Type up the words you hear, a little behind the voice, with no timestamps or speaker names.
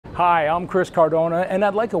Hi, I'm Chris Cardona, and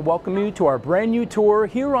I'd like to welcome you to our brand new tour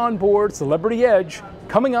here on board Celebrity Edge,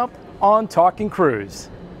 coming up on Talking Cruise.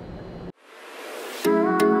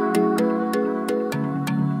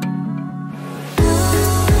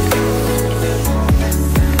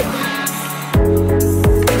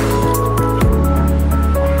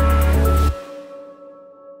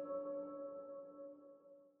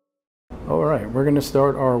 All right, we're going to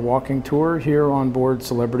start our walking tour here on board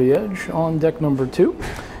Celebrity Edge on deck number 2.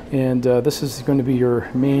 And this is going to be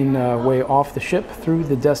your main way off the ship through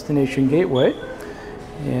the destination gateway.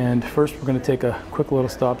 And first we're going to take a quick little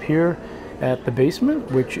stop here at the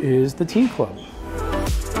basement, which is the Teen Club.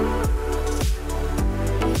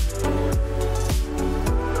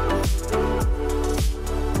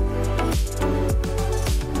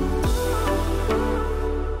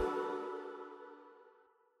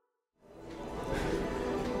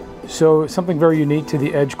 So something very unique to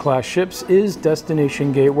the Edge class ships is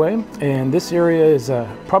Destination Gateway, and this area is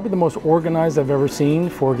probably the most organized I've ever seen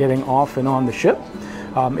for getting off and on the ship.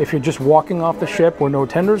 If you're just walking off the ship where no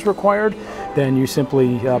tenders required, then you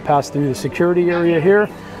simply pass through the security area here.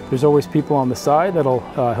 There's always people on the side that'll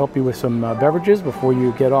help you with some beverages before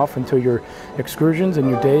you get off into your excursions and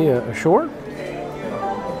your day ashore.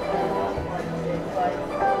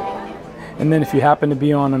 And then if you happen to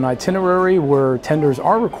be on an itinerary where tenders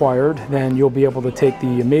are required, then you'll be able to take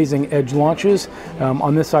the amazing Edge launches.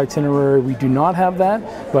 On this itinerary, we do not have that,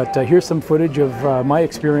 but here's some footage of my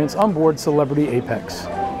experience on board Celebrity Apex.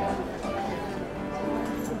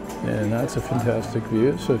 And that's a fantastic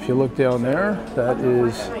view. So if you look down there, that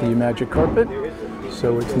is the magic carpet.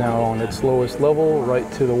 So it's now on its lowest level,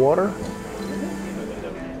 right to the water.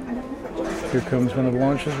 Here comes one of the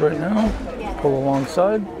launches right now. Pull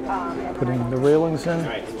alongside, putting the railings in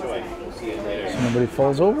so nobody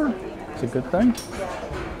falls over. It's a good thing.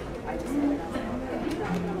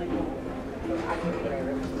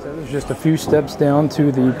 So there's just a few steps down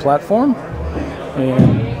to the platform,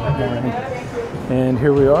 and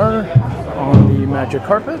here we are on the magic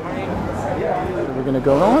carpet. So we're going to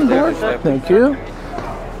go on board. Thank you.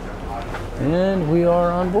 And we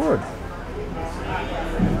are on board.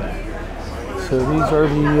 So these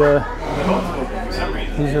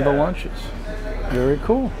are the launches. Very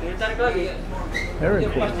cool. Very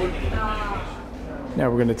cool. Now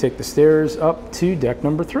we're going to take the stairs up to deck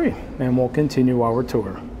number 3, and we'll continue our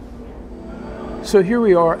tour. So here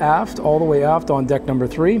we are aft, all the way aft on deck number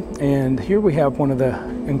 3, and here we have one of the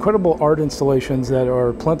incredible art installations that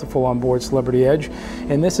are plentiful on board Celebrity Edge.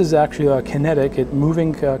 And this is actually a kinetic,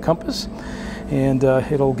 moving compass, and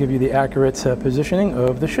it'll give you the accurate positioning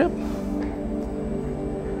of the ship.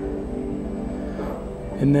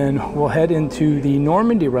 And then we'll head into the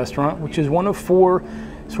Normandie Restaurant, which is one of 4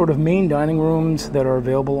 sort of main dining rooms that are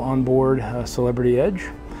available on board Celebrity Edge.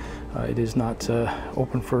 It is not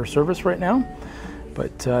open for service right now,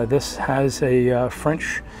 but this has a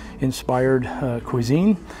French-inspired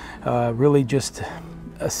cuisine, really just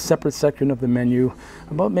a separate section of the menu,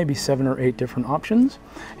 about maybe 7 or 8 different options,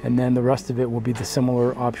 and then the rest of it will be the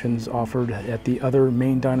similar options offered at the other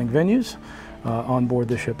main dining venues on board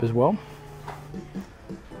the ship as well.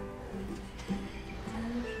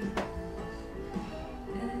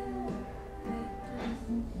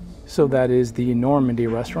 So that is the Normandie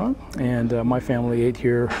Restaurant, and my family ate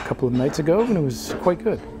here a couple of nights ago, and it was quite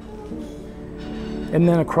good. And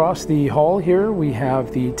then across the hall here, we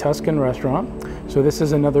have the Tuscan Restaurant. So this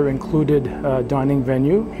is another included dining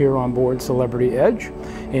venue here on board Celebrity Edge,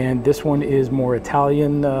 and this one is more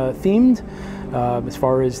Italian themed. As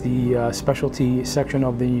far as the specialty section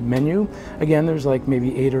of the menu, again, there's like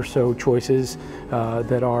maybe 8 or so choices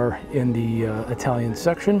that are in the Italian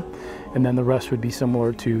section, and then the rest would be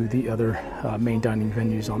similar to the other main dining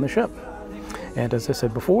venues on the ship. And as I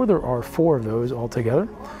said before, there are 4 of those altogether.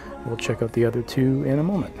 We'll check out the other 2 in a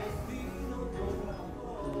moment.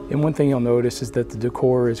 And one thing you'll notice is that the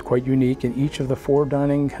decor is quite unique in each of the 4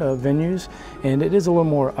 dining venues, and it is a little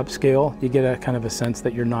more upscale. You get a kind of a sense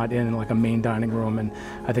that you're not in like a main dining room, and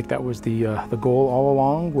I think that was the goal all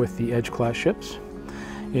along with the Edge class ships.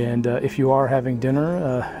 And if you are having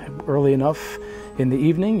dinner early enough in the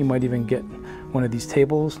evening, you might even get one of these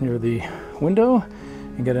tables near the window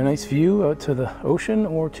and get a nice view out to the ocean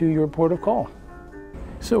or to your port of call.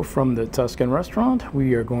 So from the Tuscan Restaurant,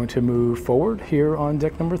 we are going to move forward here on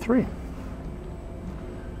deck number 3.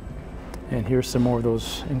 And here's some more of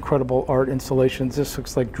those incredible art installations. This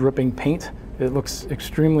looks like dripping paint. It looks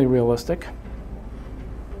extremely realistic.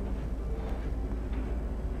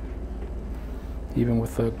 Even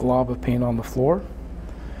with the glob of paint on the floor.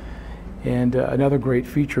 And another great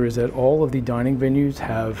feature is that all of the dining venues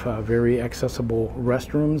have very accessible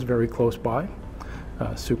restrooms very close by.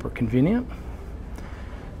 Super convenient.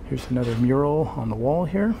 Here's another mural on the wall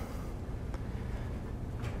here.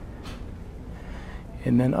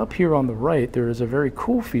 And then up here on the right, there is a very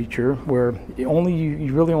cool feature where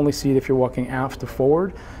you really only see it if you're walking aft to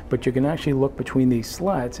forward, but you can actually look between these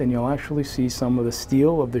slats and you'll actually see some of the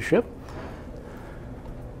steel of the ship.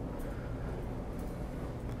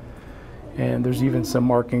 And there's even some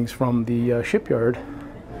markings from the shipyard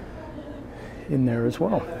in there as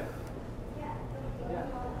well.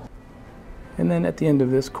 And then at the end of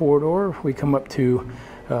this corridor, we come up to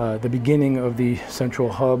the beginning of the central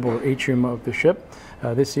hub or atrium of the ship.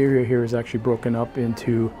 This area here is actually broken up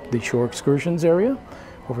into the shore excursions area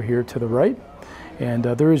over here to the right. And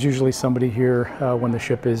there is usually somebody here when the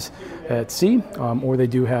ship is at sea, or they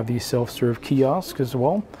do have these self-serve kiosks as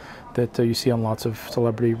well that you see on lots of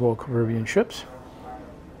celebrity Royal Caribbean ships.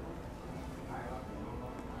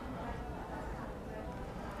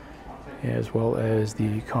 As well as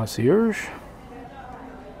the concierge.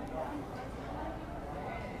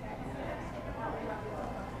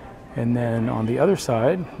 And then on the other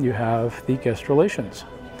side, you have the guest relations.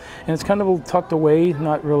 And it's kind of tucked away,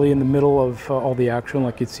 not really in the middle of all the action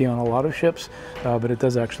like you'd see on a lot of ships, but it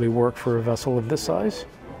does actually work for a vessel of this size.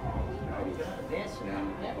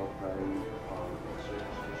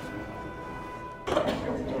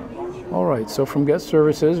 All right, so from guest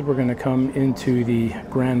services, we're going to come into the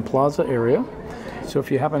Grand Plaza area. So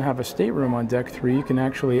if you happen to have a stateroom on deck 3, you can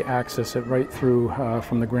actually access it right through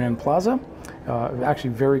from the Grand Plaza.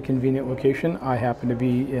 Actually, very convenient location. I happen to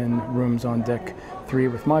be in rooms on deck 3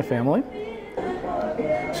 with my family.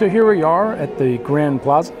 So here we are at the Grand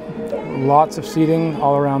Plaza. Lots of seating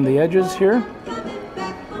all around the edges here.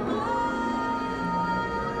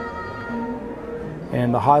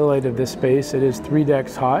 And the highlight of this space, it is 3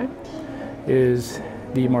 decks high, is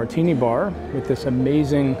the Martini Bar with this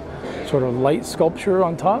amazing sort of light sculpture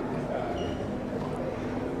on top.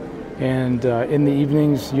 And in the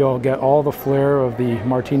evenings, you'll get all the flair of the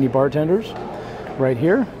Martini bartenders right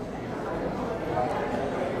here.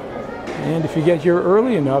 And if you get here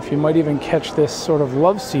early enough, you might even catch this sort of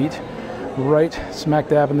love seat right smack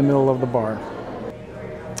dab in the middle of the bar.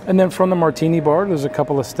 And then from the Martini Bar, there's a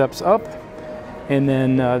couple of steps up. And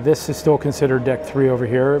then this is still considered deck 3 over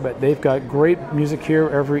here, but they've got great music here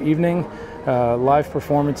every evening, live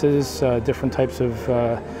performances, different types of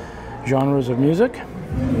genres of music.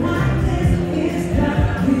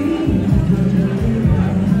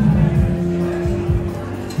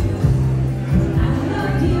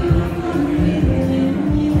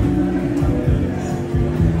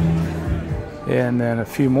 And then a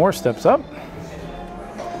few more steps up.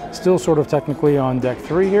 Still sort of technically on deck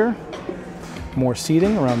 3 here. More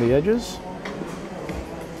seating around the edges.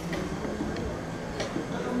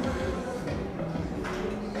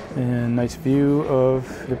 And nice view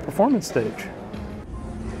of the performance stage.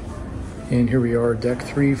 And here we are, deck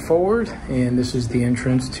 3 forward, and this is the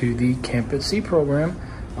entrance to the Camp at Sea program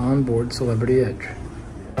on board Celebrity Edge.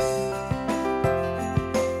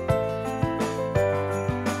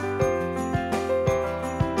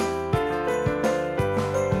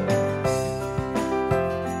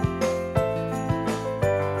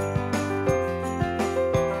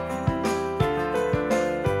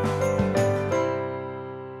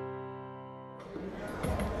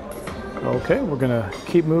 Okay, we're gonna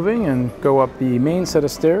keep moving and go up the main set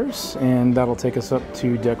of stairs, and that'll take us up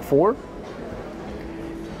to deck 4.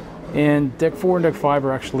 And deck 4 and deck 5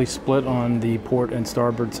 are actually split on the port and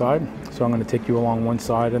starboard side. So I'm gonna take you along one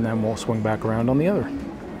side and then we'll swing back around on the other.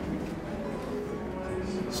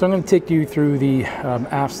 So I'm gonna take you through the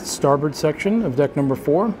aft starboard section of deck number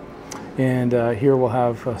 4. And here we'll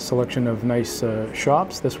have a selection of nice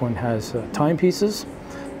shops. This one has timepieces,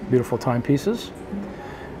 beautiful timepieces.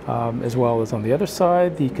 As well as on the other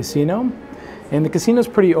side, the casino. And the casino is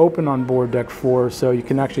pretty open on board deck 4, so you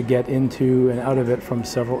can actually get into and out of it from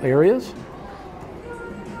several areas.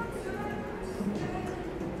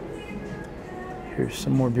 Here's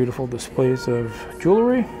some more beautiful displays of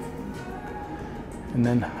jewelry. And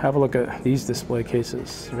then have a look at these display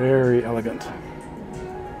cases, very elegant.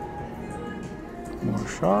 More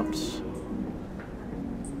shops.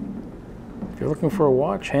 If you're looking for a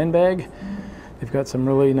watch, handbag, they've got some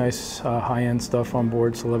really nice high-end stuff on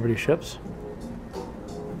board celebrity ships.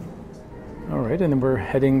 All right, and then we're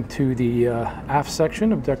heading to the aft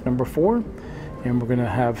section of deck number 4, and we're gonna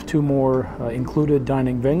have 2 more included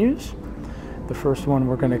dining venues. The first one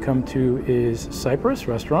we're gonna come to is Cyprus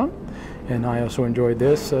Restaurant, and I also enjoyed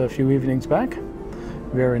this a few evenings back.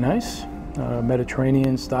 Very nice.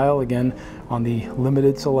 Mediterranean style. Again, on the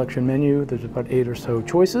limited selection menu, there's about 8 or so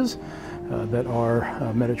choices that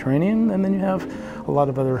are Mediterranean, and then you have a lot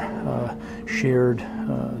of other shared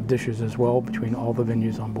dishes as well between all the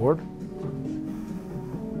venues on board.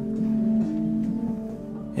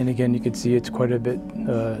 And again, you can see it's quite a bit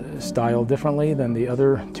styled differently than the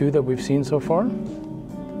other two that we've seen so far.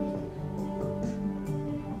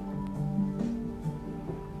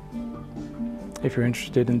 If you're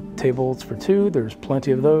interested in tables for 2, there's plenty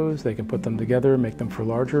of those. They can put them together, make them for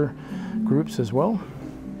larger groups as well.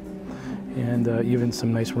 And even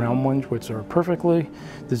some nice round ones, which are perfectly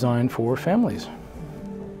designed for families.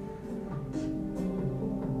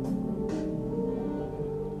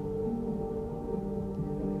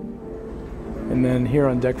 And then here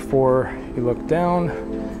on deck 4, you look down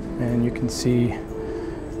and you can see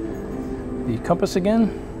the compass again.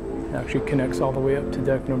 It actually connects all the way up to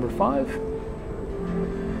deck number 5.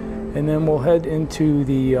 And then we'll head into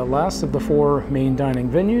the last of the 4 main dining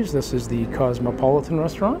venues. This is the Cosmopolitan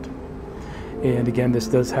Restaurant. And again, this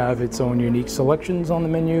does have its own unique selections on the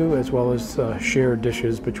menu, as well as shared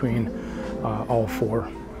dishes between all 4.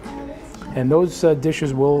 And those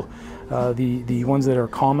dishes will, the ones that are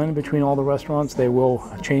common between all the restaurants, they will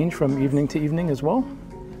change from evening to evening as well.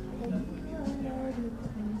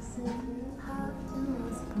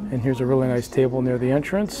 And here's a really nice table near the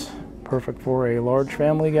entrance, perfect for a large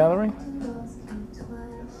family gathering.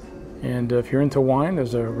 And if you're into wine,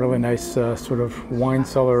 there's a really nice sort of wine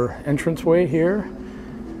cellar entranceway here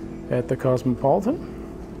at the Cosmopolitan.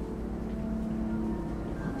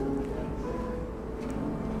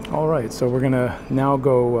 All right, so we're gonna now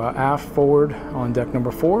go aft forward on deck number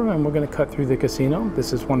 4, and we're gonna cut through the casino.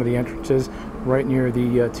 This is one of the entrances right near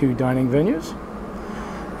the 2 dining venues.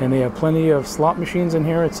 And they have plenty of slot machines in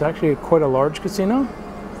here. It's actually quite a large casino.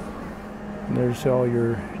 And there's all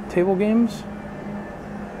your table games.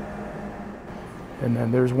 And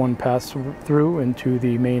then there's one pass through into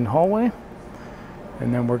the main hallway.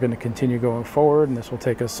 And then we're going to continue going forward, and this will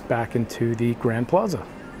take us back into the Grand Plaza.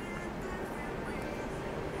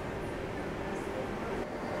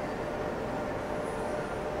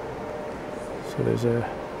 So there's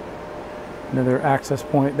another access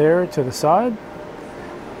point there to the side.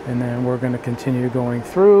 And then we're going to continue going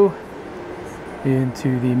through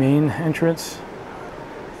into the main entrance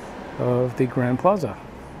of the Grand Plaza.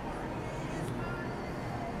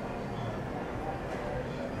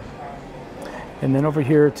 And then over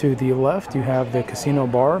here to the left, you have the casino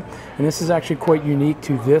bar. And this is actually quite unique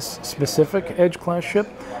to this specific Edge class ship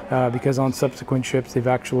because on subsequent ships, they've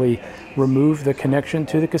actually removed the connection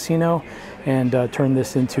to the casino and turned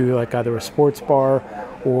this into like either a sports bar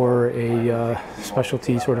or a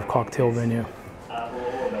specialty sort of cocktail venue.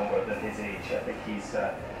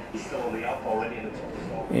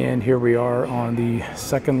 And here we are on the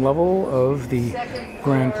second level of the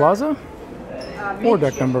Grand Plaza, or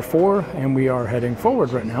deck number 4, and we are heading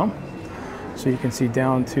forward right now. So you can see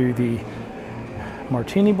down to the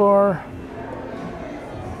Martini Bar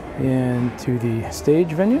and to the stage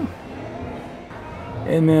venue.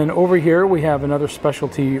 And then over here we have another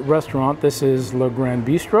specialty restaurant. This is Le Grand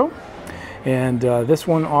Bistro, and this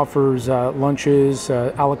one offers lunches,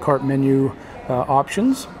 a la carte menu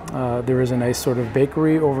options. There is a nice sort of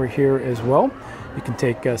bakery over here as well. You can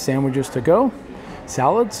take sandwiches to go,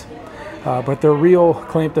 salads. But their real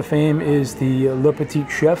claim to fame is the Le Petit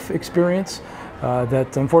Chef experience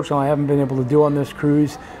that unfortunately I haven't been able to do on this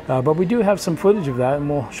cruise, but we do have some footage of that, and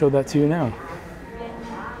we'll show that to you now.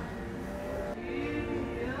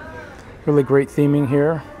 Really great theming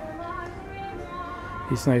here.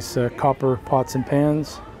 These nice copper pots and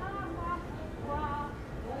pans.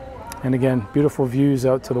 And again, beautiful views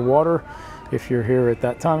out to the water if you're here at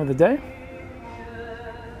that time of the day.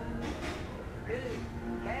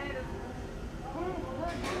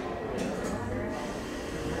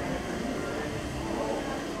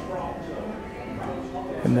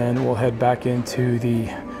 And then we'll head back into the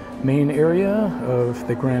main area of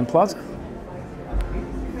the Grand Plaza.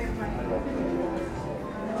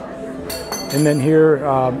 And then here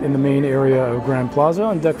in the main area of Grand Plaza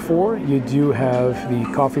on deck 4, you do have the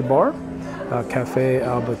coffee bar, Cafe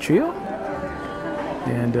Al Baccio.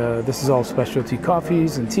 And this is all specialty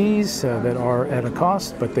coffees and teas that are at a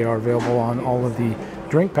cost, but they are available on all of the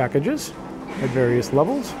drink packages at various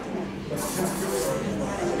levels.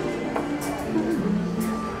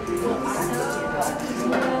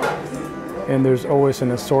 And there's always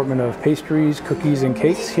an assortment of pastries, cookies, and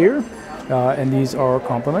cakes here, and these are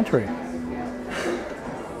complimentary.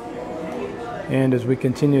 And as we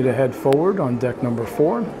continue to head forward on deck number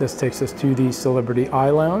 4, this takes us to the Celebrity Eye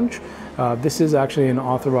Lounge. This is actually an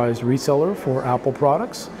authorized reseller for Apple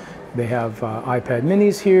products. They have iPad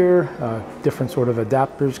minis here, different sort of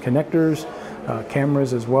adapters, connectors,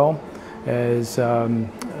 cameras as well as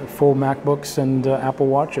full MacBooks and Apple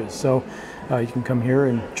Watches. So you can come here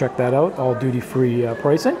and check that out, all duty-free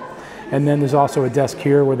pricing. And then there's also a desk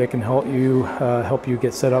here where they can help you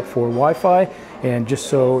get set up for Wi-Fi. And just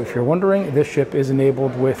so if you're wondering, this ship is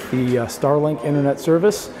enabled with the Starlink internet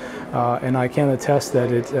service. And I can attest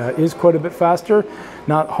that it is quite a bit faster.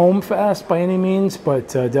 Not home fast by any means, but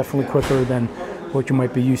definitely quicker than what you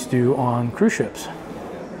might be used to on cruise ships.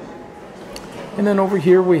 And then over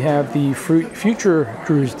here we have the Future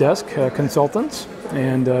Cruise Desk consultants.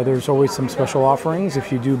 And there's always some special offerings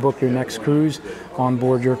if you do book your next cruise on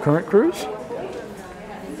board your current cruise.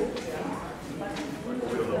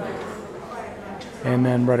 And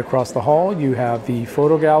then right across the hall you have the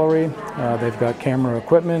photo gallery. They've got camera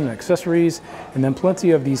equipment and accessories, and then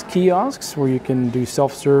plenty of these kiosks where you can do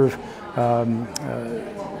self-serve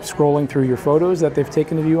scrolling through your photos that they've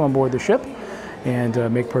taken of you on board the ship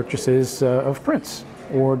and make purchases of prints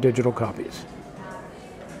or digital copies.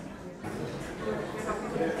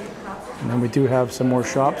 And then we do have some more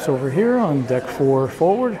shops over here on deck 4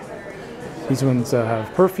 forward. These ones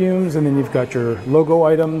have perfumes, and then you've got your logo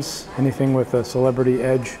items, anything with a Celebrity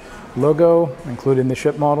Edge logo, including the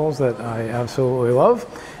ship models that I absolutely love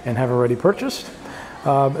and have already purchased,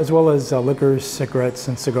 as well as liquors, cigarettes,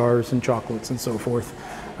 and cigars, and chocolates, and so forth,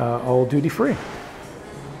 all duty-free.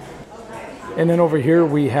 And then over here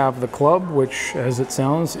we have the club, which, as it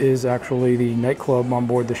sounds, is actually the nightclub on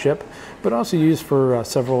board the ship, but also used for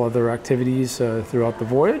several other activities throughout the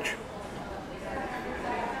voyage.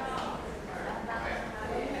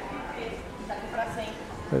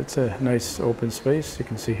 It's a nice open space. You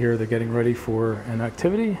can see here they're getting ready for an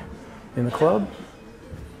activity in the club.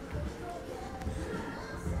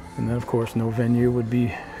 And then, of course, no venue would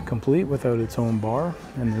be complete without its own bar.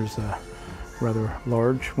 And there's a rather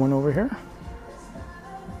large one over here.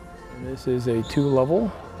 This is a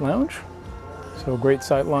 2-level lounge, so great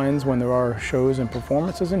sight lines when there are shows and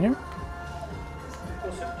performances in here.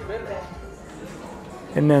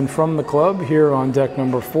 And then from the club here on deck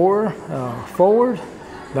number 4 forward,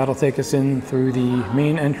 that'll take us in through the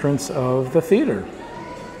main entrance of the theater,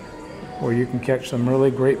 where you can catch some really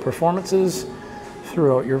great performances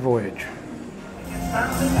throughout your voyage.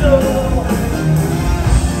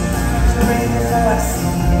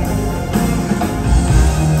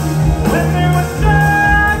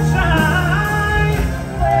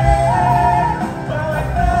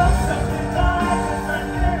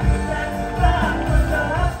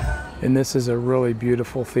 And this is a really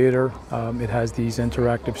beautiful theater. It has these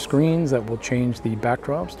interactive screens that will change the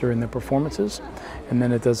backdrops during the performances. And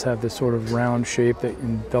then it does have this sort of round shape that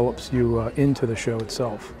envelops you into the show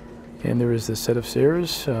itself. And there is this set of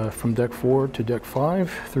stairs from deck 4 to deck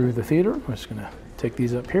 5 through the theater. I'm just gonna take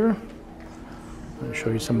these up here and show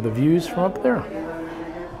you some of the views from up there.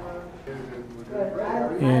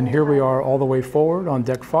 And here we are all the way forward on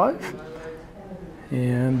deck 5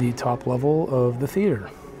 and the top level of the theater.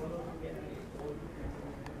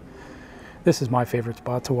 This is my favorite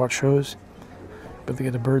spot to watch shows, but to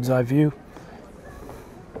get a bird's eye view.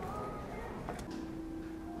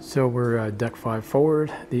 So we're at deck 5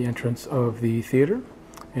 forward, the entrance of the theater,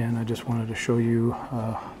 and I just wanted to show you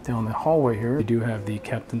down the hallway here. We do have the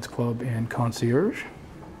Captain's Club and Concierge.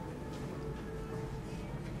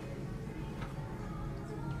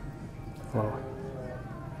 Hello.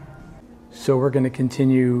 So we're going to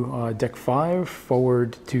continue deck 5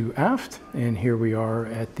 forward to aft, and here we are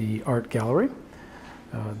at the art gallery.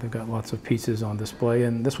 They've got lots of pieces on display,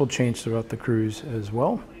 and this will change throughout the cruise as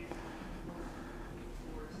well.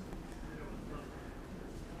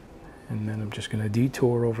 And then I'm just going to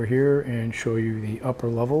detour over here and show you the upper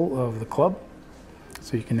level of the club,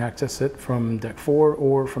 so you can access it from deck 4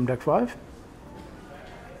 or from deck 5.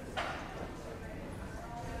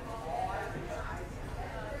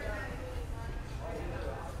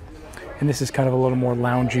 And this is kind of a little more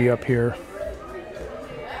loungy up here.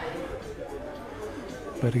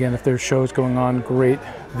 But again, if there's shows going on, great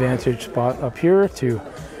vantage spot up here to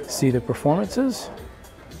see the performances.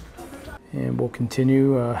 And we'll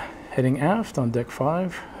continue heading aft on deck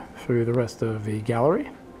 5 through the rest of the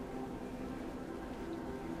gallery.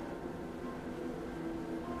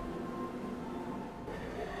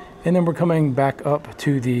 And then we're coming back up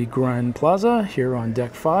to the Grand Plaza here on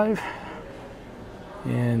deck 5.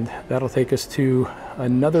 And that'll take us to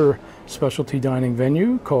another specialty dining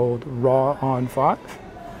venue called Raw on 5.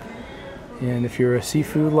 And if you're a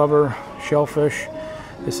seafood lover, shellfish,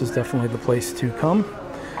 this is definitely the place to come.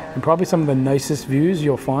 And probably some of the nicest views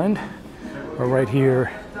you'll find are right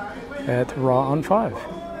here at Raw on 5.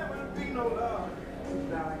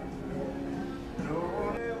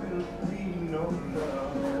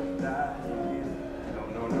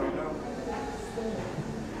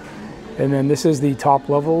 And then this is the top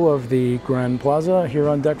level of the Grand Plaza here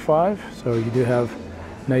on deck 5. So you do have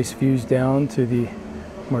nice views down to the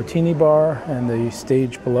Martini Bar and the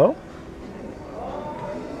stage below.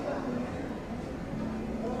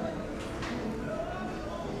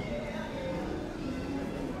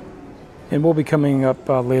 And we'll be coming up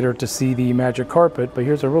later to see the magic carpet, but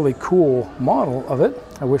here's a really cool model of it.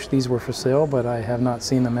 I wish these were for sale, but I have not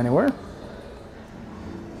seen them anywhere.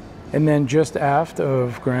 And then just aft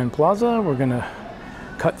of Grand Plaza, we're gonna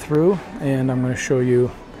cut through and I'm gonna show you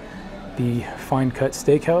the Fine Cut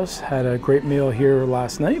Steakhouse. Had a great meal here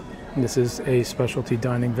last night. This is a specialty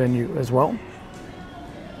dining venue as well.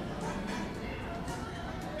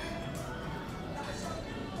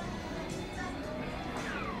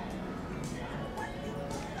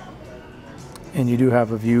 And you do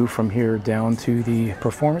have a view from here down to the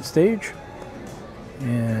performance stage.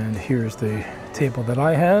 And here's the table that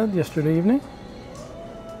I had yesterday evening.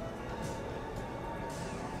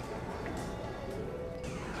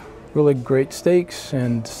 Really great steaks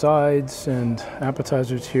and sides and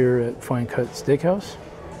appetizers here at Fine Cut Steakhouse.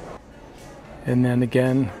 And then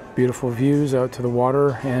again, beautiful views out to the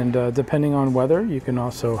water, and depending on weather, you can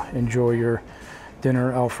also enjoy your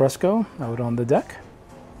dinner al fresco out on the deck.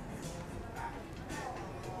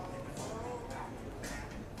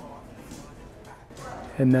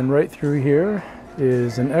 And then right through here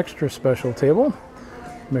is an extra special table,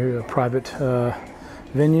 maybe a private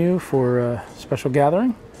venue for a special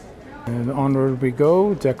gathering. And onward we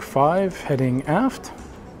go, deck 5, heading aft.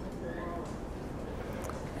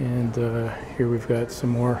 And here we've got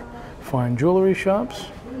some more fine jewelry shops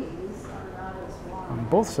on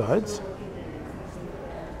both sides.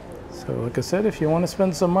 So like I said, if you want to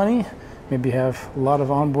spend some money, maybe have a lot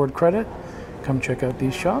of onboard credit, come check out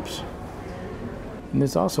these shops. And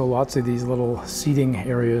there's also lots of these little seating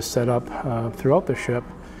areas set up throughout the ship.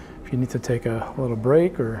 If you need to take a little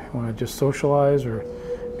break or want to just socialize or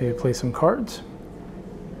maybe play some cards.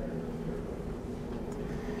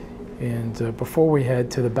 And before we head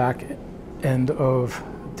to the back end of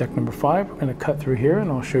deck number 5, we're going to cut through here and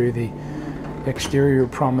I'll show you the exterior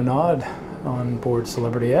promenade on board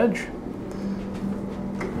Celebrity Edge.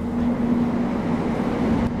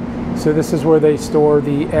 So this is where they store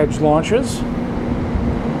the Edge launches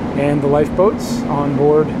and the lifeboats on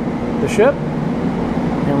board the ship.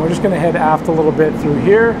 And we're just going to head aft a little bit through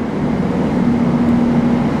here.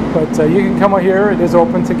 But you can come out here, it is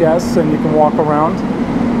open to guests, and you can walk around.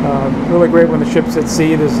 Really great when the ship's at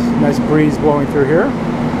sea, there's a nice breeze blowing through here.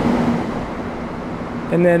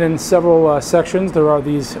 And then in several sections there are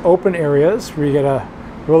these open areas where you get a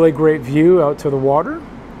really great view out to the water.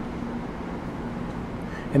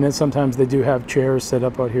 And then sometimes they do have chairs set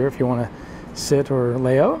up out here if you want to sit or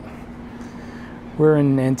lay out. We're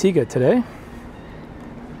in Antigua today,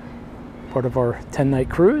 part of our 10-night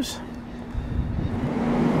cruise.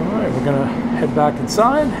 All right, we're gonna head back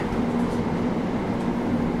inside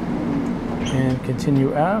and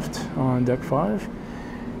continue aft on deck 5.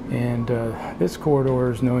 And this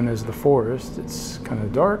corridor is known as the Forest. It's kind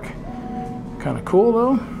of dark, kind of cool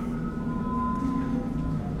though.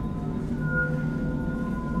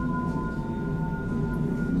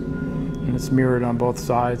 And it's mirrored on both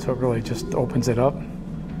sides, so it really just opens it up.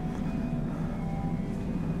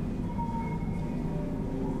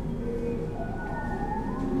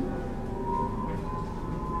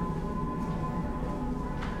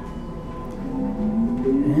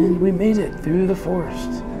 And we made it through the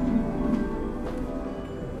forest.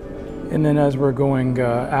 And then as we're going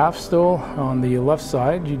aft still, on the left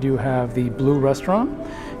side, you do have the Blue Restaurant.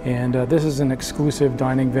 And this is an exclusive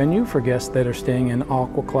dining venue for guests that are staying in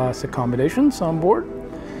Aqua Class accommodations on board.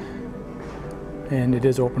 And it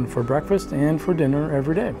is open for breakfast and for dinner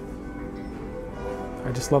every day.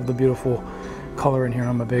 I just love the beautiful color in here.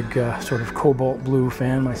 I'm a big sort of cobalt blue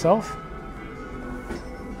fan myself.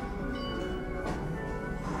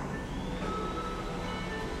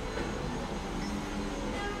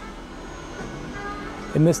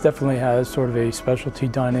 And this definitely has sort of a specialty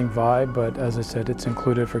dining vibe, but as I said, it's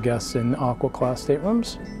included for guests in Aqua Class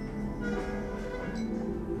staterooms.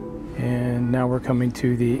 And now we're coming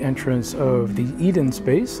to the entrance of the Eden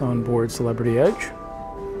space on board Celebrity Edge.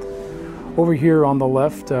 Over here on the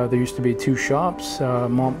left, there used to be two shops,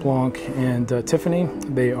 Mont Blanc and Tiffany.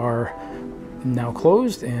 They are now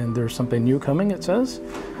closed, and there's something new coming, it says.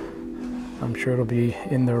 I'm sure it'll be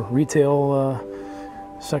in the retail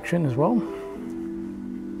section as well.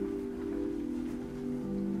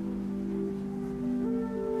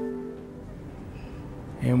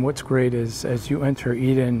 And what's great is as you enter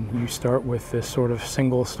Eden, you start with this sort of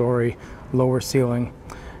single story lower ceiling,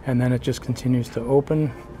 and then it just continues to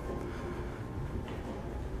open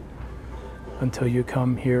until you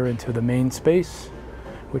come here into the main space,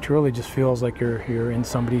 which really just feels like you're in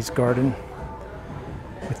somebody's garden,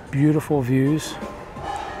 with beautiful views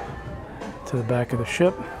to the back of the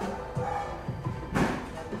ship.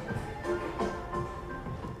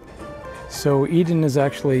 So Eden is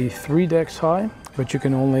actually 3 decks high, but you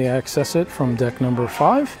can only access it from deck number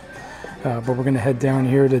 5. But we're going to head down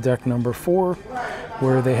here to deck number 4,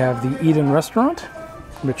 where they have the Eden Restaurant,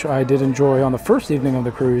 which I did enjoy on the first evening of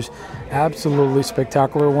the cruise. Absolutely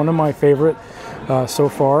spectacular. One of my favorite so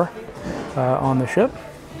far on the ship.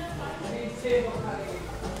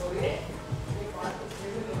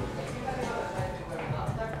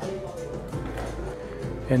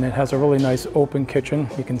 And it has a really nice open kitchen.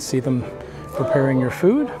 You can see them preparing your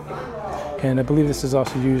food. And I believe this is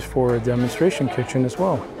also used for a demonstration kitchen as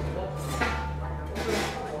well.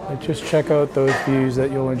 But just check out those views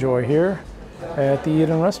that you'll enjoy here at the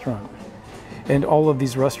Eden Restaurant. And all of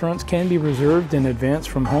these restaurants can be reserved in advance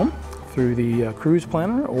from home through the cruise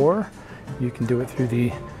planner, or you can do it through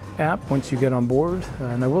the app once you get on board.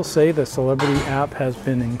 And I will say the Celebrity app has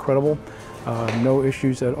been incredible. No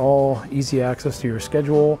issues at all, easy access to your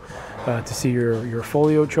schedule, to see your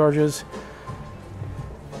folio charges.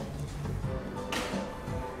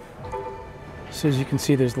 So as you can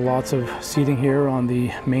see, there's lots of seating here on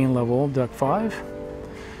the main level, deck 5.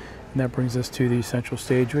 And that brings us to the central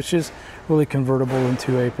stage, which is really convertible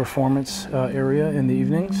into a performance area in the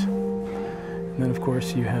evenings. And then of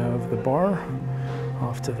course you have the bar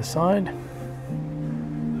off to the side.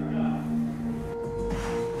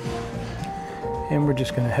 And we're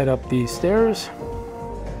just going to head up these stairs.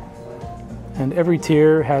 And every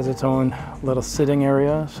tier has its own little sitting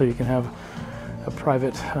area, so you can have a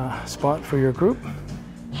private spot for your group.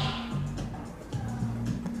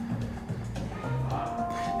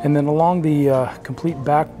 And then along the complete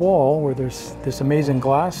back wall, where there's this amazing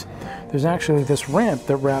glass, there's actually this ramp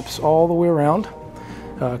that wraps all the way around,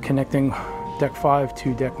 connecting deck 5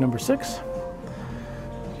 to deck number 6.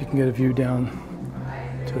 You can get a view down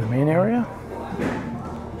to the main area.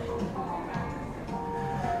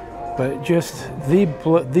 But just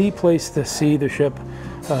the place to see the ship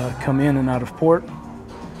come in and out of port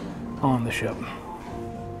on the ship.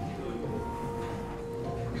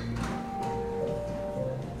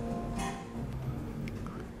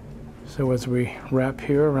 So as we wrap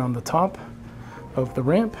here around the top of the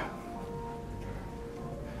ramp,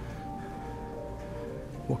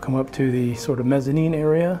 we'll come up to the sort of mezzanine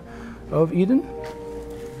area of Eden.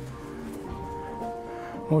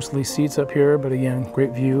 Mostly seats up here, but again,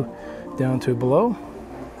 great view down to below.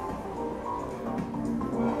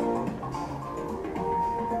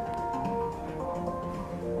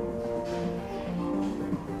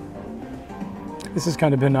 This has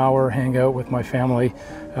kind of been our hangout with my family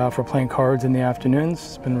for playing cards in the afternoons.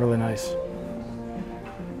 It's been really nice.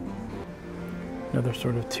 Another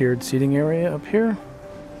sort of tiered seating area up here.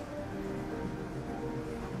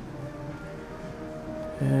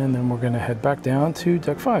 And then we're going to head back down to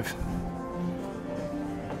deck 5.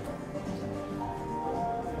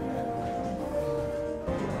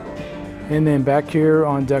 And then back here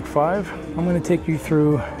on deck 5, I'm going to take you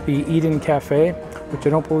through the Eden Cafe, which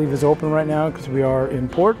I don't believe is open right now because we are in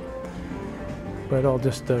port, but I'll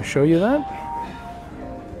just show you that.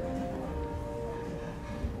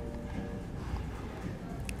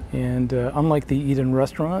 And unlike the Eden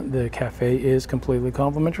Restaurant, the cafe is completely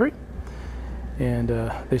complimentary. And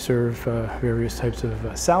they serve various types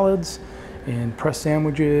of salads and pressed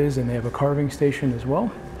sandwiches, and they have a carving station as well.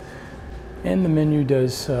 And the menu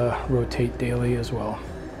does rotate daily as well.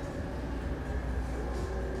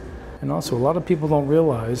 And also, a lot of people don't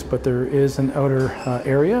realize, but there is an outer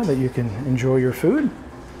area that you can enjoy your food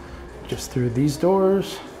just through these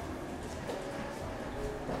doors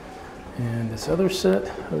and this other set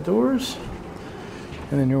of doors.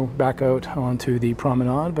 And then you're back out onto the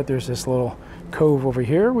promenade, but there's this little cove over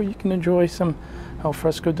here where you can enjoy some al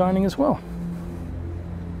fresco dining as well.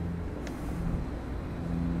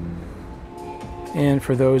 And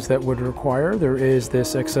for those that would require, there is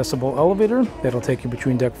this accessible elevator that'll take you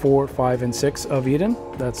between deck 4, 5, and 6 of Eden.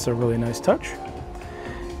 That's a really nice touch.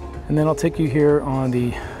 And then I'll take you here on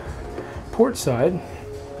the port side,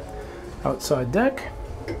 outside deck.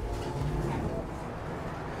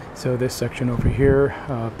 So this section over here,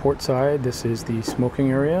 port side, this is the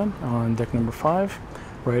smoking area on deck number 5,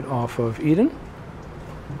 right off of Eden.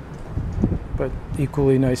 But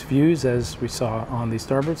equally nice views as we saw on the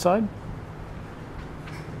starboard side.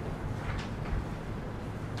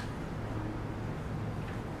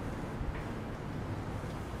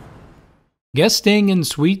 Guests staying in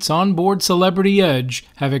suites on board Celebrity Edge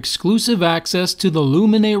have exclusive access to the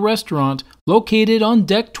Normandie Restaurant located on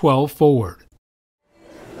deck 12 forward.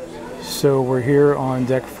 So we're here on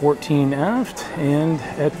deck 14 aft and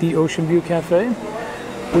at the Ocean View Cafe,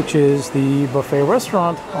 which is the buffet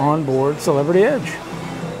restaurant on board Celebrity Edge.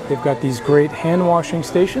 They've got these great hand washing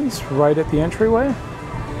stations right at the entryway.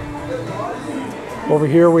 Over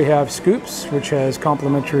here we have Scoops, which has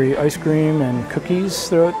complimentary ice cream and cookies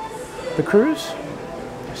throughout the cruise.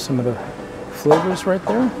 Some of the flavors right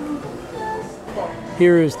there.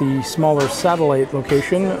 Here is the smaller satellite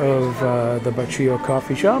location of the Baccio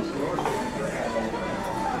coffee shop.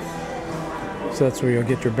 So that's where you'll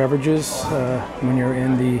get your beverages when you're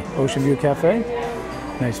in the Ocean View Cafe.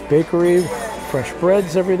 Nice bakery, fresh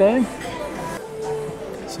breads every day.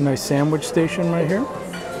 It's a nice sandwich station right here.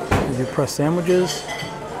 You do press sandwiches,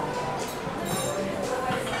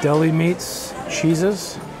 deli meats,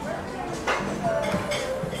 cheeses.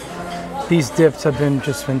 These dips have been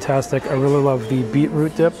just fantastic. I really love the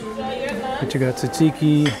beetroot dip. But you got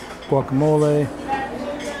tzatziki, guacamole,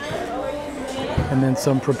 and then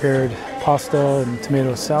some prepared pasta and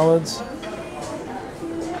tomato salads.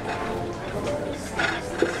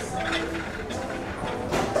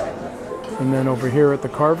 And then over here at the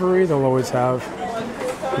carvery, they'll always have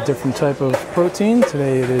a different type of protein.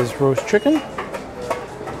 Today it is roast chicken,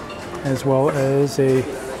 as well as a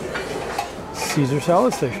Caesar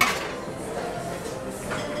salad station.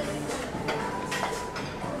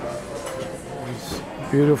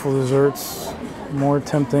 Beautiful desserts, more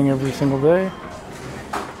tempting every single day.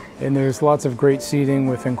 And there's lots of great seating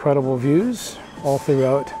with incredible views all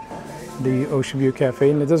throughout the Ocean View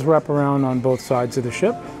Cafe. And it does wrap around on both sides of the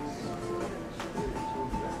ship.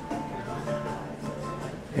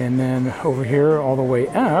 And then over here, all the way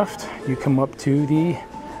aft, you come up to the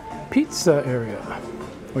pizza area,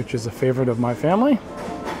 which is a favorite of my family.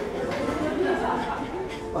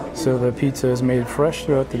 So the pizza is made fresh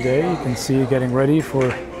throughout the day. You can see getting ready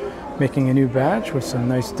for making a new batch with some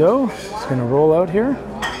nice dough. It's going to roll out here.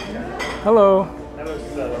 Hello.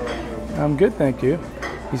 I'm good, thank you.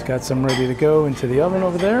 He's got some ready to go into the oven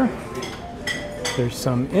over there. There's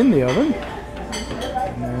some in the oven.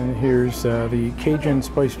 And then here's the Cajun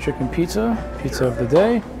spiced chicken pizza of the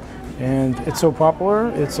day. And it's so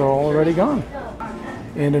popular, it's already gone.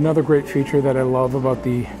 And another great feature that I love about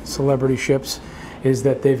the Celebrity ships is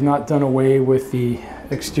that they've not done away with the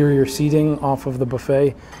exterior seating off of the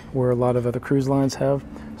buffet where a lot of other cruise lines have.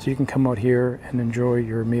 So you can come out here and enjoy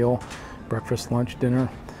your meal, breakfast, lunch, dinner.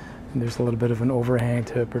 And there's a little bit of an overhang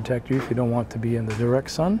to protect you if you don't want to be in the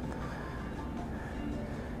direct sun.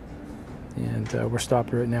 And we're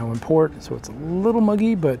stopped right now in port, so it's a little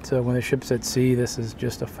muggy, but when the ship's at sea, this is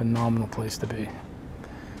just a phenomenal place to be.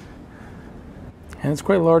 And it's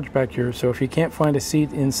quite large back here, so if you can't find a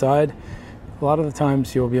seat inside, a lot of the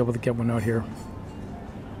times you'll be able to get one out here.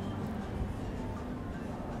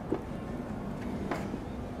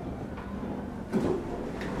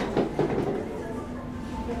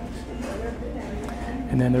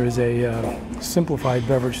 And then there is a simplified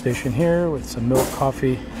beverage station here with some milk,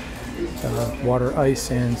 coffee, water,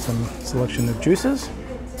 ice, and some selection of juices.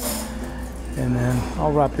 And then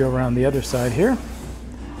I'll wrap you around the other side here.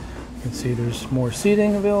 You can see there's more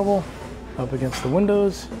seating available up against the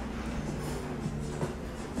windows.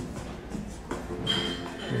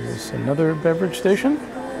 Here's another beverage station.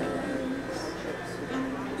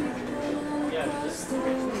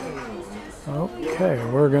 Okay,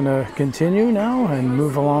 we're gonna continue now and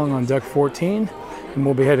move along on deck 14, and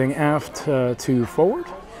we'll be heading aft to forward.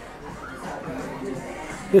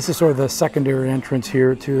 This is sort of the secondary entrance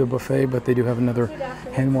here to the buffet, but they do have another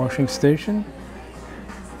hand washing station.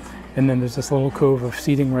 And then there's this little cove of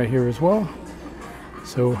seating right here as well.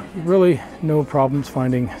 So really no problems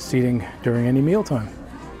finding seating during any mealtime.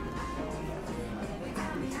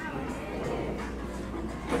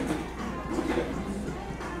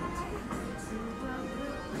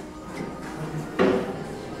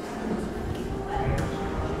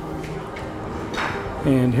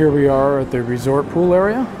 And here we are at the resort pool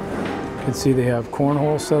area. You can see they have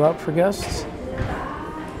cornhole set up for guests.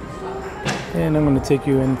 And I'm going to take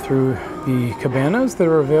you in through the cabanas that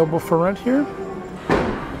are available for rent here.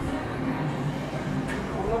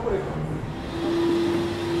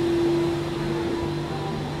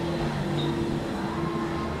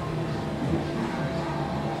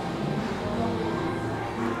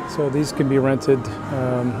 So these can be rented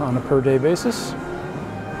on a per day basis.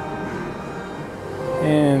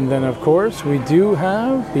 And then of course we do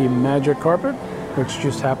have the magic carpet, which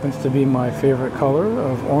just happens to be my favorite color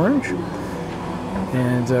of orange.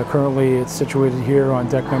 And currently it's situated here on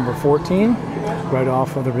deck number 14, right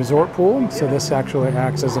off of the resort pool. So this actually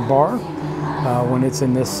acts as a bar when it's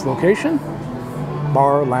in this location.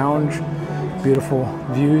 Bar, lounge, beautiful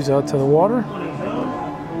views out to the water.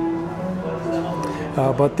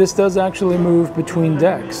 But this does actually move between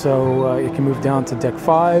decks, so it can move down to deck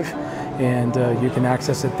 5, and you can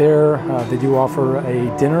access it there. They do offer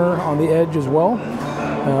a dinner on the edge as well,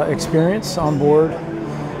 experience on board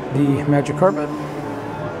the magic carpet.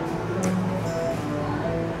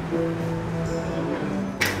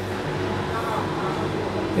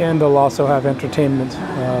 And they'll also have entertainment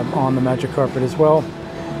on the magic carpet as well.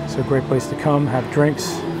 So a great place to come, have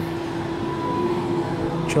drinks,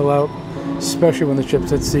 chill out, especially when the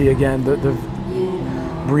ship's at sea. Again, the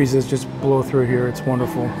breezes just blow through here. It's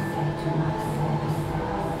wonderful.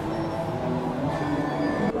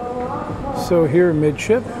 So here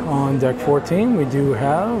midship on deck 14, we do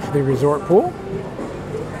have the resort pool.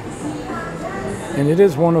 And it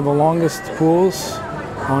is one of the longest pools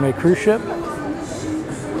on a cruise ship.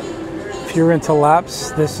 If you're into laps,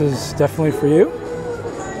 this is definitely for you.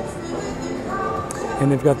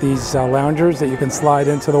 And they've got these loungers that you can slide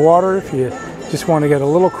into the water if you just want to get a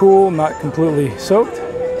little cool, not completely soaked.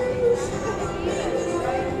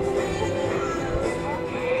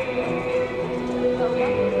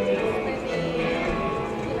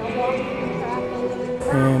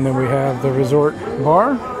 And then we have the resort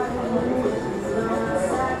bar.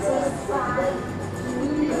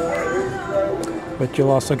 But you'll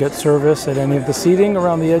also get service at any of the seating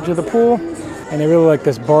around the edge of the pool. And I really like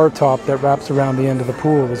this bar top that wraps around the end of the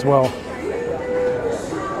pool as well.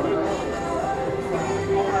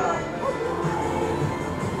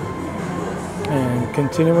 And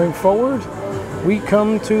continuing forward, we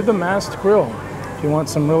come to the mast grill. If you want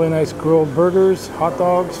some really nice grilled burgers, hot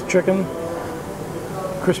dogs, chicken,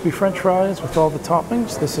 crispy french fries with all the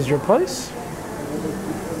toppings, this is your place.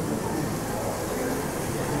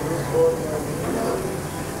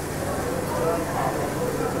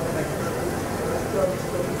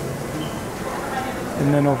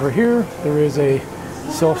 And then over here, there is a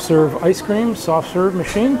self-serve ice cream, soft serve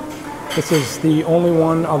machine. This is the only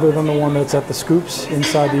one other than the one that's at the Scoops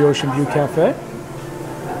inside the Ocean View Cafe.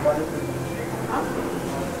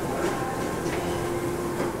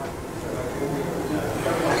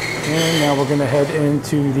 And now we're going to head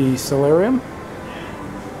into the solarium.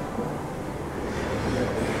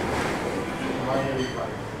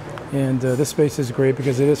 And this space is great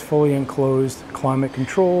because it is fully enclosed, climate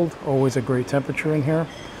controlled, always a great temperature in here.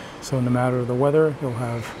 So no matter the weather, you'll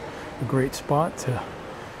have a great spot to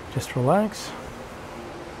just relax.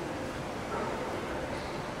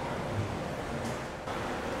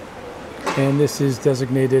 And this is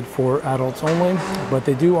designated for adults only, but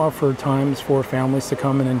they do offer times for families to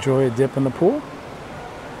come and enjoy a dip in the pool.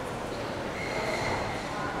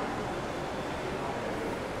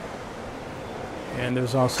 And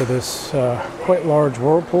there's also this quite large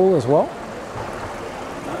whirlpool as well.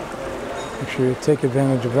 Make sure you take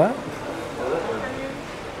advantage of that.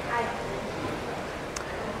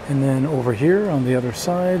 And then over here on the other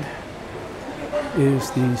side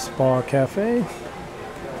is the Spa Cafe.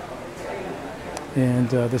 And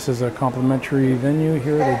this is a complimentary venue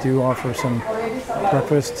here. They do offer some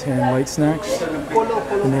breakfast and light snacks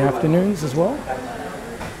in the afternoons as well.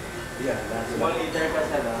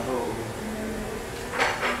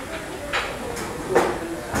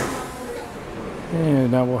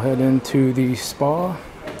 And now we'll head into the spa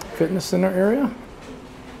fitness center area.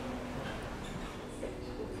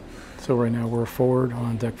 So right now we're forward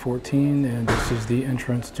on deck 14, and this is the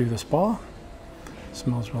entrance to the spa. It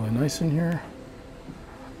smells really nice in here.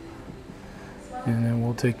 And then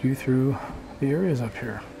we'll take you through the areas up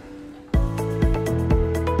here.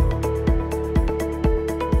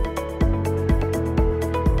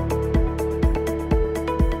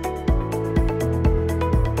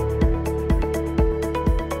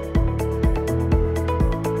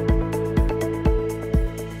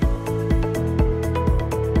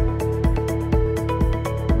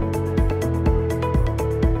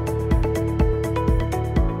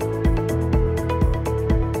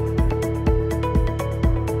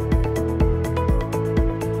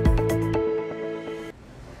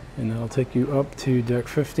 And that'll take you up to deck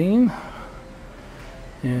 15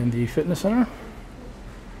 and the fitness center.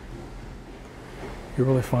 You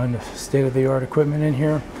really find the state-of-the-art equipment in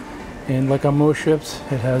here. And like on most ships,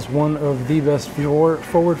 it has one of the best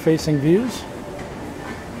forward-facing views.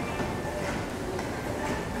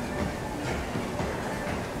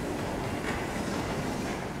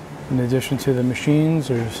 In addition to the machines,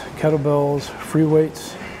 there's kettlebells, free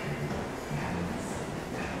weights.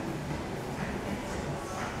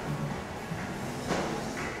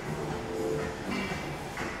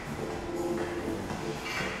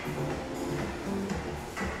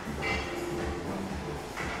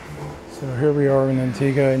 So here we are in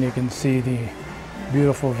Antigua, and you can see the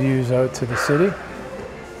beautiful views out to the city.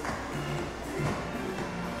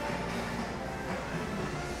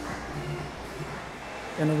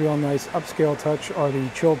 And a real nice upscale touch are the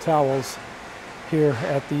chill towels here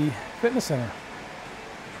at the fitness center.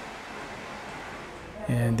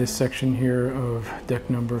 And this section here of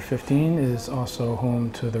deck number 15 is also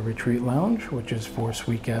home to the retreat lounge, which is for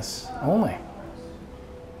suite guests only.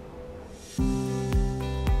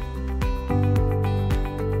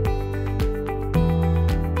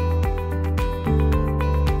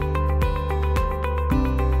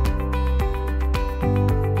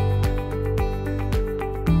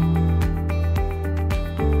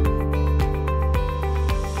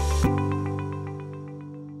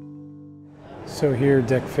 So here,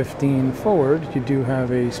 deck 15 forward, you do have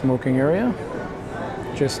a smoking area,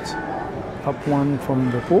 just up one from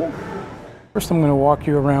the pool. First, I'm going to walk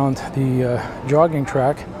you around the jogging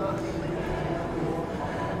track,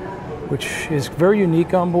 which is very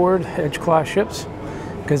unique on board Edge-class ships,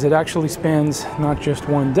 because it actually spans not just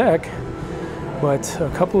one deck, but a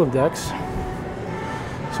couple of decks.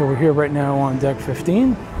 So we're here right now on deck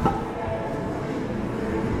 15.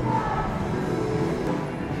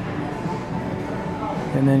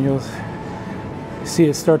 And then you'll see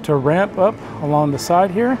it start to ramp up along the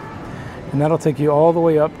side here, and that'll take you all the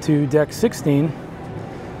way up to deck 16,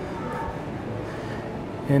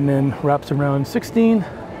 and then wraps around 16,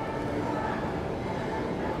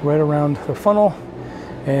 right around the funnel,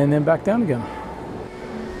 and then back down again.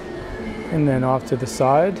 And then off to the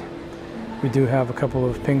side, we do have a couple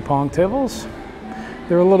of ping pong tables.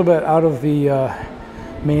 They're a little bit out of the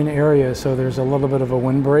main area, so there's a little bit of a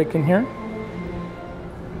windbreak in here.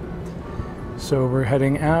 So we're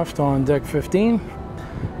heading aft on deck 15,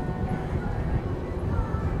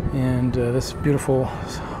 and this beautiful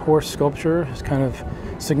horse sculpture is kind of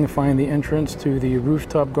signifying the entrance to the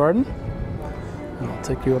Rooftop Garden. And I'll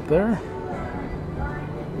take you up there.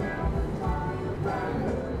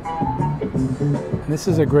 And this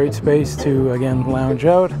is a great space to, again, lounge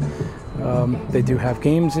out. They do have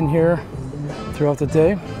games in here throughout the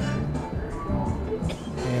day.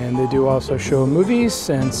 And they do also show movies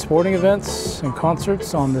and sporting events and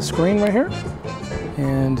concerts on the screen right here.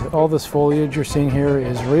 And all this foliage you're seeing here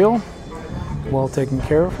is real, well taken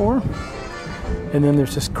care of for. And then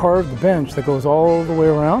there's this carved bench that goes all the way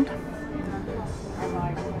around.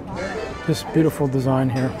 Just beautiful design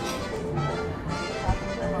here.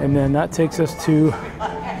 And then that takes us to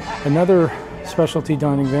another specialty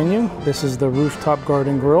dining venue. This is the Rooftop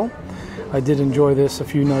Garden Grill. I did enjoy this a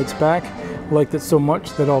few nights back. Liked it so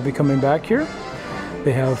much that I'll be coming back here.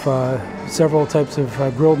 They have several types of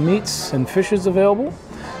grilled meats and fishes available,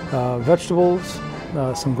 vegetables,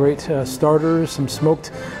 some great starters, some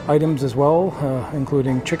smoked items as well,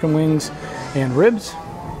 including chicken wings and ribs.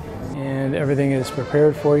 And everything is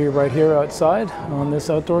prepared for you right here outside on this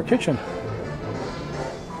outdoor kitchen.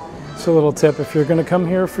 So a little tip, if you're going to come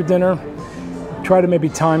here for dinner, try to maybe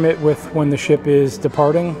time it with when the ship is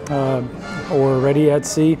departing or ready at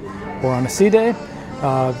sea, or on a sea day.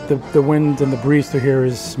 The wind and the breeze through here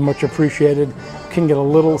is much appreciated. Can get a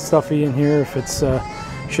little stuffy in here if it's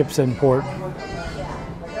ships in port.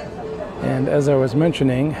 And as I was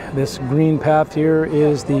mentioning, this green path here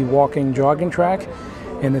is the walking jogging track,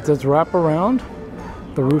 and it does wrap around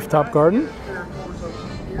the Rooftop Garden.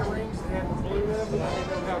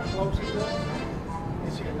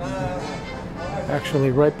 Actually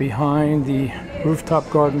right behind the Rooftop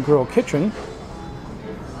Garden Grill kitchen.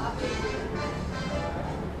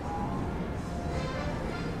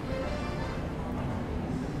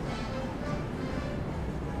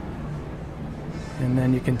 And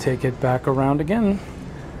then you can take it back around again,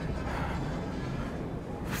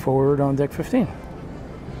 forward on deck 15.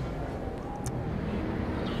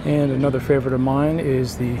 And another favorite of mine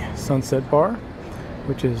is the Sunset Bar,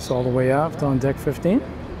 which is all the way aft on deck 15.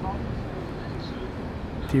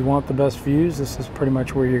 If you want the best views, this is pretty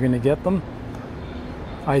much where you're going to get them,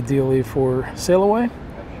 ideally for sail away.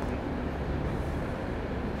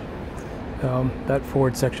 That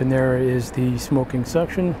forward section there is the smoking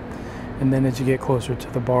section. And then as you get closer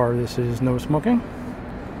to the bar, this is no smoking.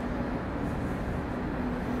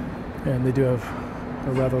 And they do have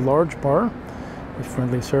a rather large bar with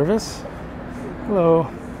friendly service. Hello.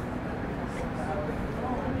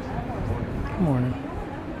 Good morning.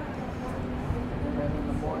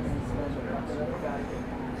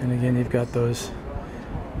 Again, you've got those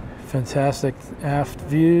fantastic aft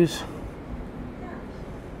views.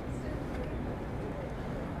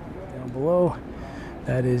 Down below,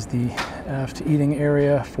 that is the aft eating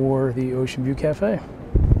area for the Ocean View Cafe.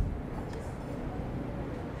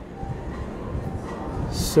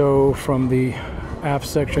 So from the aft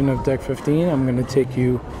section of deck 15, I'm going to take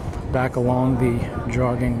you back along the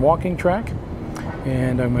jogging walking track,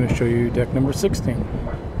 and I'm going to show you deck number 16.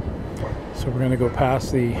 So we're going to go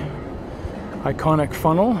past the iconic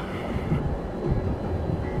funnel.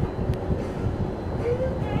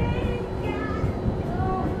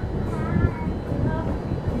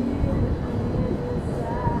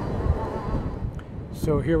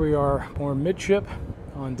 So here we are more midship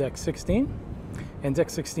on deck 16. And deck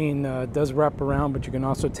 16 does wrap around, but you can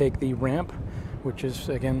also take the ramp, which is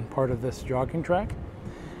again part of this jogging track.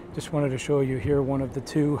 Just wanted to show you here one of the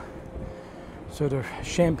two sort of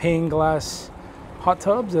champagne glass hot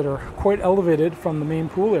tubs that are quite elevated from the main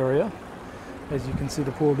pool area. As you can see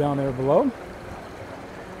the pool down there below.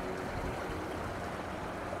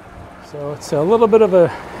 So it's a little bit of a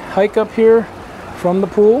hike up here from the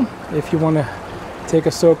pool if you want to take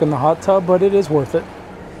a soak in the hot tub, but it is worth it.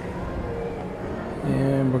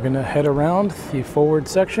 And we're going to head around the forward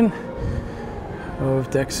section of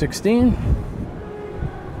deck 16.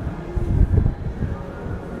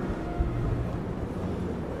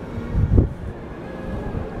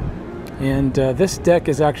 And this deck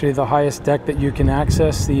is actually the highest deck that you can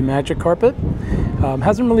access the magic carpet.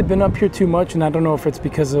 Hasn't really been up here too much, and I don't know if it's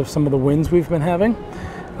because of some of the winds we've been having,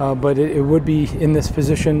 but it would be in this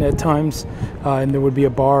position at times, and there would be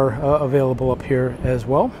a bar available up here as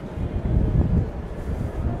well.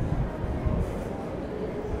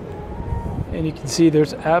 And you can see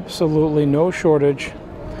there's absolutely no shortage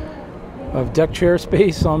of deck chair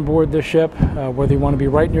space on board this ship, whether you want to be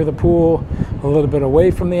right near the pool, a little bit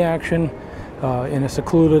away from the action, in a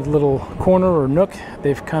secluded little corner or nook.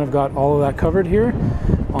 They've kind of got all of that covered here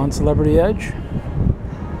on Celebrity Edge.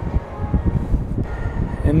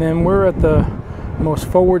 And then we're at the most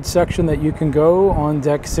forward section that you can go on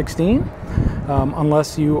deck 16,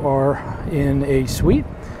 unless you are in a suite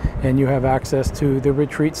and you have access to the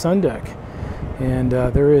retreat sun deck. And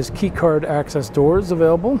there is key card access doors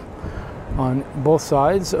available on both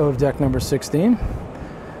sides of deck number 16.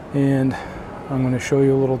 And I'm going to show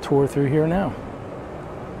you a little tour through here now.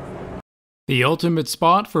 The ultimate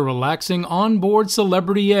spot for relaxing on board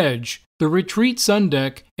Celebrity Edge, the Retreat Sun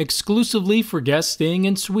Deck, exclusively for guests staying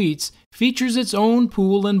in suites, features its own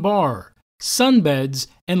pool and bar, sunbeds,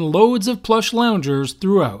 and loads of plush loungers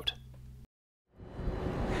throughout.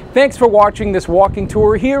 Thanks for watching this walking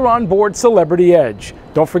tour here on board Celebrity Edge.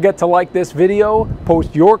 Don't forget to like this video,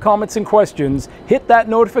 post your comments and questions, hit that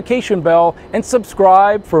notification bell, and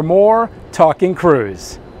subscribe for more Talking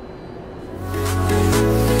Cruise.